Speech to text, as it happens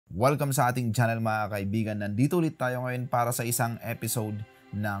Welcome sa ating channel mga kaibigan. Nandito ulit tayo ngayon para sa isang episode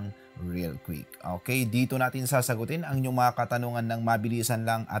ng Real Quick. Okay, dito natin sasagutin ang inyong mga katanungan ng mabilisan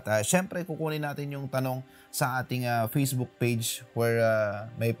lang at syempre kukunin natin yung tanong sa ating Facebook page where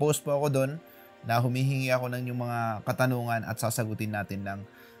may post po ako doon na humihingi ako ng yung mga katanungan at sasagutin natin ng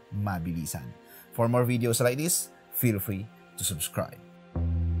mabilisan. For more videos like this, feel free to subscribe.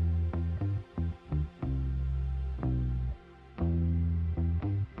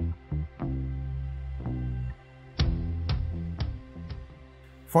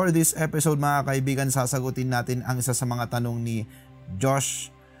 For this episode mga kaibigan, sasagutin natin ang isa sa mga tanong ni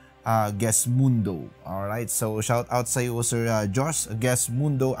Josh Gesmundo. Alright, so shout out sa iyo Sir Josh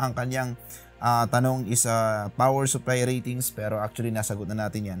Gesmundo. Ang kanyang tanong is power supply ratings, pero actually nasagot na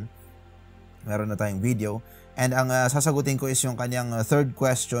natin yan. Meron na tayong video. And ang sasagutin ko is yung kanyang third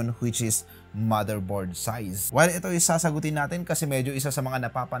question, which is motherboard size. While ito is sasagutin natin kasi medyo isa sa mga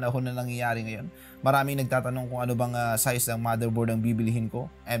napapanahon na nangyayari ngayon. Maraming nagtatanong kung ano bang size ng motherboard ang bibilihin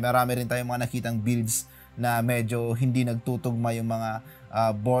ko. And marami rin tayong mga nakitang builds na medyo hindi nagtutugma yung mga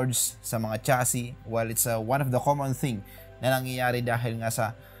boards sa mga chassis. While it's one of the common thing na nangyayari dahil nga sa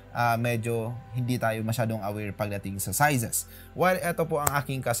medyo hindi tayo masyadong aware pagdating sa sizes. Well, ito po ang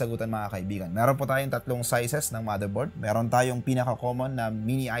aking kasagutan mga kaibigan. Meron po tayong tatlong sizes ng motherboard. Meron tayong pinaka-common na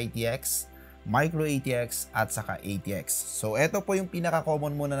MiniITX, microATX at saka ATX. So, ito po yung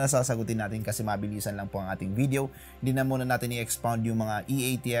pinaka-common muna na sasagutin natin kasi mabilisan lang po ang ating video. Hindi na muna natin i-expound yung mga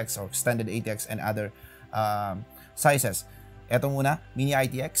EATX or extended ATX and other sizes. Ito muna,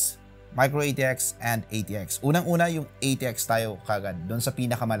 MiniITX, microATX and ATX. Unang-una yung ATX tayo kagad, doon sa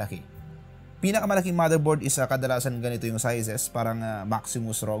pinakamalaki. Pinakamalaking motherboard is kadalasan ganito yung sizes, parang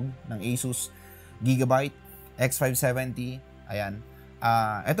Maximus ROG ng Asus, Gigabyte, X570, ayan.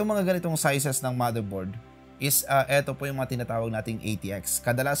 Etong mga ganitong sizes ng motherboard is eto po yung mga tinatawag nating ATX.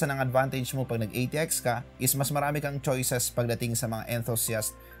 Kadalasan ang advantage mo pag nag-ATX ka is mas marami kang choices pagdating sa mga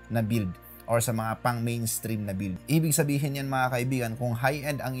enthusiast na build or sa mga pang-mainstream na build. Ibig sabihin yan mga kaibigan, kung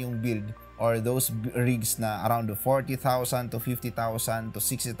high-end ang yung build or those rigs na around 40,000 to 50,000 to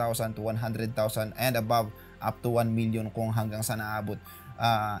 60,000 to 100,000 and above up to 1 million kung hanggang sa naabot,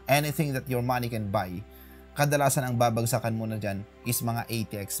 anything that your money can buy, kadalasan ang babagsakan mo na dyan is mga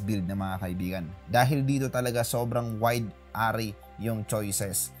ATX build na mga kaibigan. Dahil dito talaga sobrang wide array yung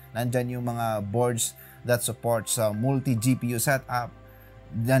choices. Nandyan yung mga boards that supports multi-GPU setup.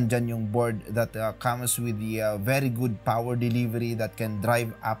 Nandyan yung board that comes with the very good power delivery that can drive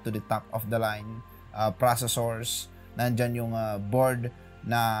up to the top of the line processors. Nandyan yung board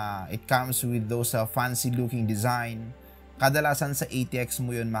na it comes with those fancy looking design. Kadalasan sa ATX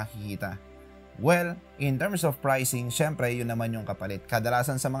mo yun makikita. Well, in terms of pricing, syempre yun naman yung kapalit.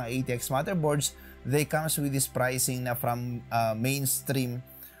 Kadalasan sa mga ATX motherboards, they comes with this pricing na from mainstream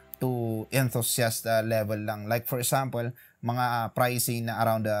to enthusiast level lang. Like for example, mga pricing na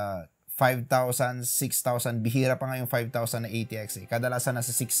around 5,000, 6,000, bihira pa nga yung 5,000 na ATX. Kadalasan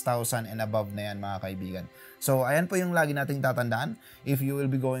nasa 6,000 and above na yan mga kaibigan. So, ayan po yung lagi nating tatandaan. If you will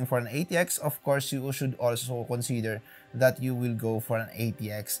be going for an ATX, of course, you should also consider that you will go for an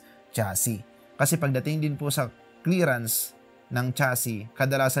ATX chassis. Kasi pagdating din po sa clearance ng chassis,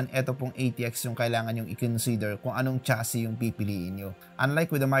 kadalasan ito pong ATX yung kailangan yung i-consider kung anong chassis yung pipiliin nyo.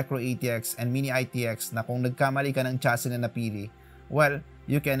 Unlike with the micro ATX and mini ITX na kung nagkamali ka ng chassis na napili, well,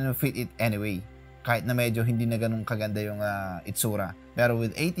 you can fit it anyway. Kahit na medyo hindi na ganun kaganda yung itsura. Pero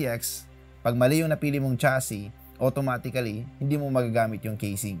with ATX, pag mali yung napili mong chassis, automatically, hindi mo magagamit yung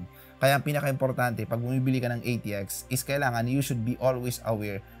casing. Kaya ang pinaka-importante, pag bumibili ka ng ATX, is kailangan you should be always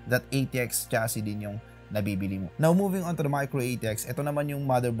aware that ATX chassis din yung nabibili mo. Now, moving on to the micro ATX, ito naman yung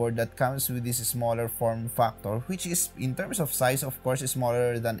motherboard that comes with this smaller form factor, which is, in terms of size, of course, is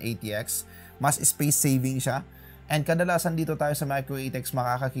smaller than ATX. Mas space saving siya. And kadalasan dito tayo sa micro ATX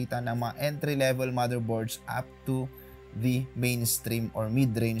makakakita ng mga entry-level motherboards up to the mainstream or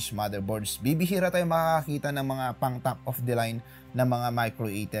mid-range motherboards. Bibihira tayo makakakita ng mga pang top of the line na mga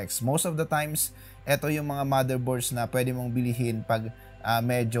micro ATX. Most of the times, ito yung mga motherboards na pwede mong bilihin pag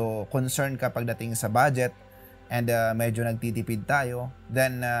medyo concerned ka pagdating sa budget and medyo nagtitipid tayo.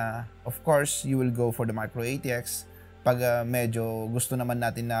 Then, of course, you will go for the micro ATX. Pag medyo gusto naman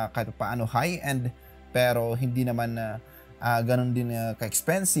natin na kahit paano high-end pero hindi naman ganun din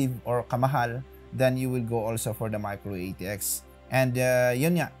ka-expensive or kamahal, then you will go also for the micro ATX. And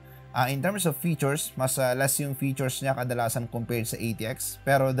yun nga, in terms of features, mas less yung features niya kadalasan compared sa ATX.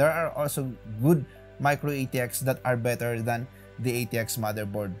 Pero there are also good micro ATX that are better than the ATX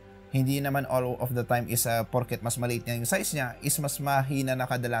motherboard. Hindi naman all of the time is porket mas maliit na yung size niya, is mas mahina na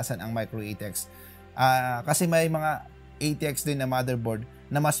kadalasan ang micro ATX. Kasi may mga ATX din na motherboard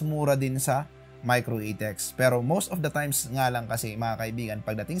na mas mura din sa micro ATX. Pero most of the times nga lang kasi mga kaibigan,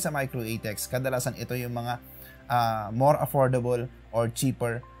 pagdating sa micro ATX, kadalasan ito yung mga more affordable or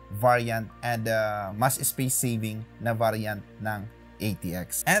cheaper variant and mas space saving na variant ng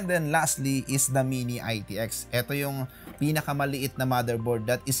ATX. And then lastly is the MiniITX. Ito yung pinakamaliit na motherboard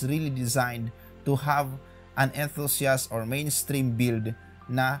that is really designed to have an enthusiast or mainstream build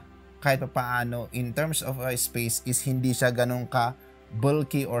na kahit paano in terms of space is hindi siya ganun ka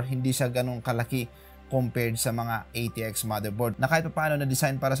bulky or hindi siya ganun kalaki compared sa mga ATX motherboard na kahit paano na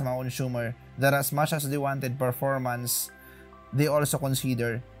design para sa mga consumer that as much as they wanted performance, they also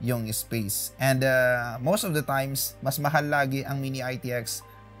consider yung space. And most of the times, mas mahal lagi ang MiniITX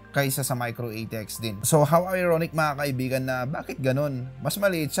kaysa sa micro ATX din. So how ironic mga kaibigan na bakit ganun? Mas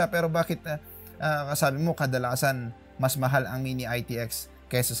maliit siya pero bakit kasabi mo kadalasan mas mahal ang MiniITX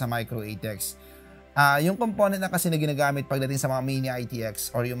kaysa sa micro ATX? Yung component na kasi na ginagamit pagdating sa mga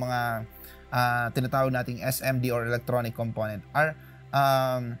MiniITX or yung mga tinatawag nating SMD or electronic component are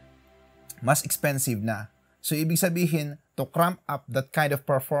mas expensive na. So ibig sabihin, to cramp up that kind of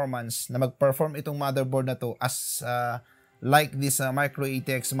performance na mag-perform itong motherboard na to as like this micro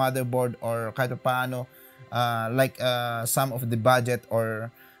ATX motherboard or kahit paano like some of the budget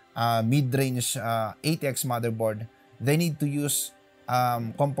or mid-range ATX motherboard, they need to use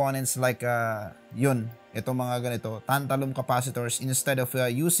components like itong mga ganito, tantalum capacitors instead of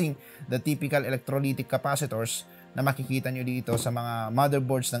using the typical electrolytic capacitors na makikita nyo dito sa mga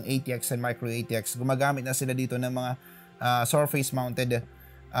motherboards ng ATX and micro ATX. Gumagamit na sila dito ng mga surface mounted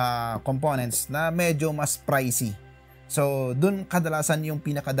components na medyo mas pricey. So, dun kadalasan yung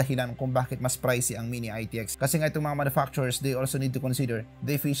pinakadahilan kung bakit mas pricey ang MiniITX. Kasi nga itong mga manufacturers, they also need to consider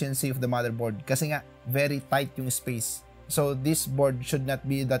the efficiency of the motherboard. Kasi nga, very tight yung space. So, this board should not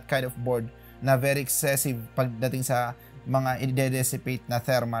be that kind of board na very excessive pagdating sa mga i-dissipate na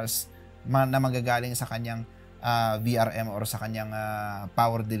thermals na magagaling sa kanyang VRM or sa kanyang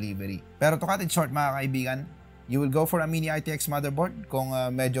power delivery. Pero to cut it short mga kaibigan, you will go for a MiniITX motherboard kung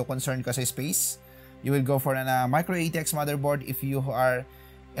medyo concerned ka sa space. You will go for a micro ATX motherboard if you are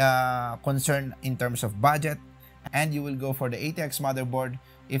concerned in terms of budget. And you will go for the ATX motherboard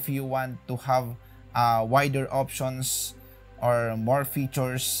if you want to have wider options or more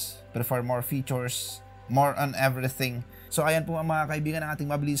features, prefer more features, more on everything. So ayan po ang mga kaibigan ang ating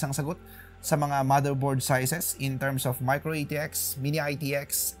mabilisang sagot sa mga motherboard sizes in terms of micro ATX,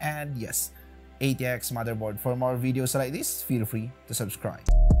 MiniITX, and yes, ATX motherboard. For more videos like this, feel free to subscribe.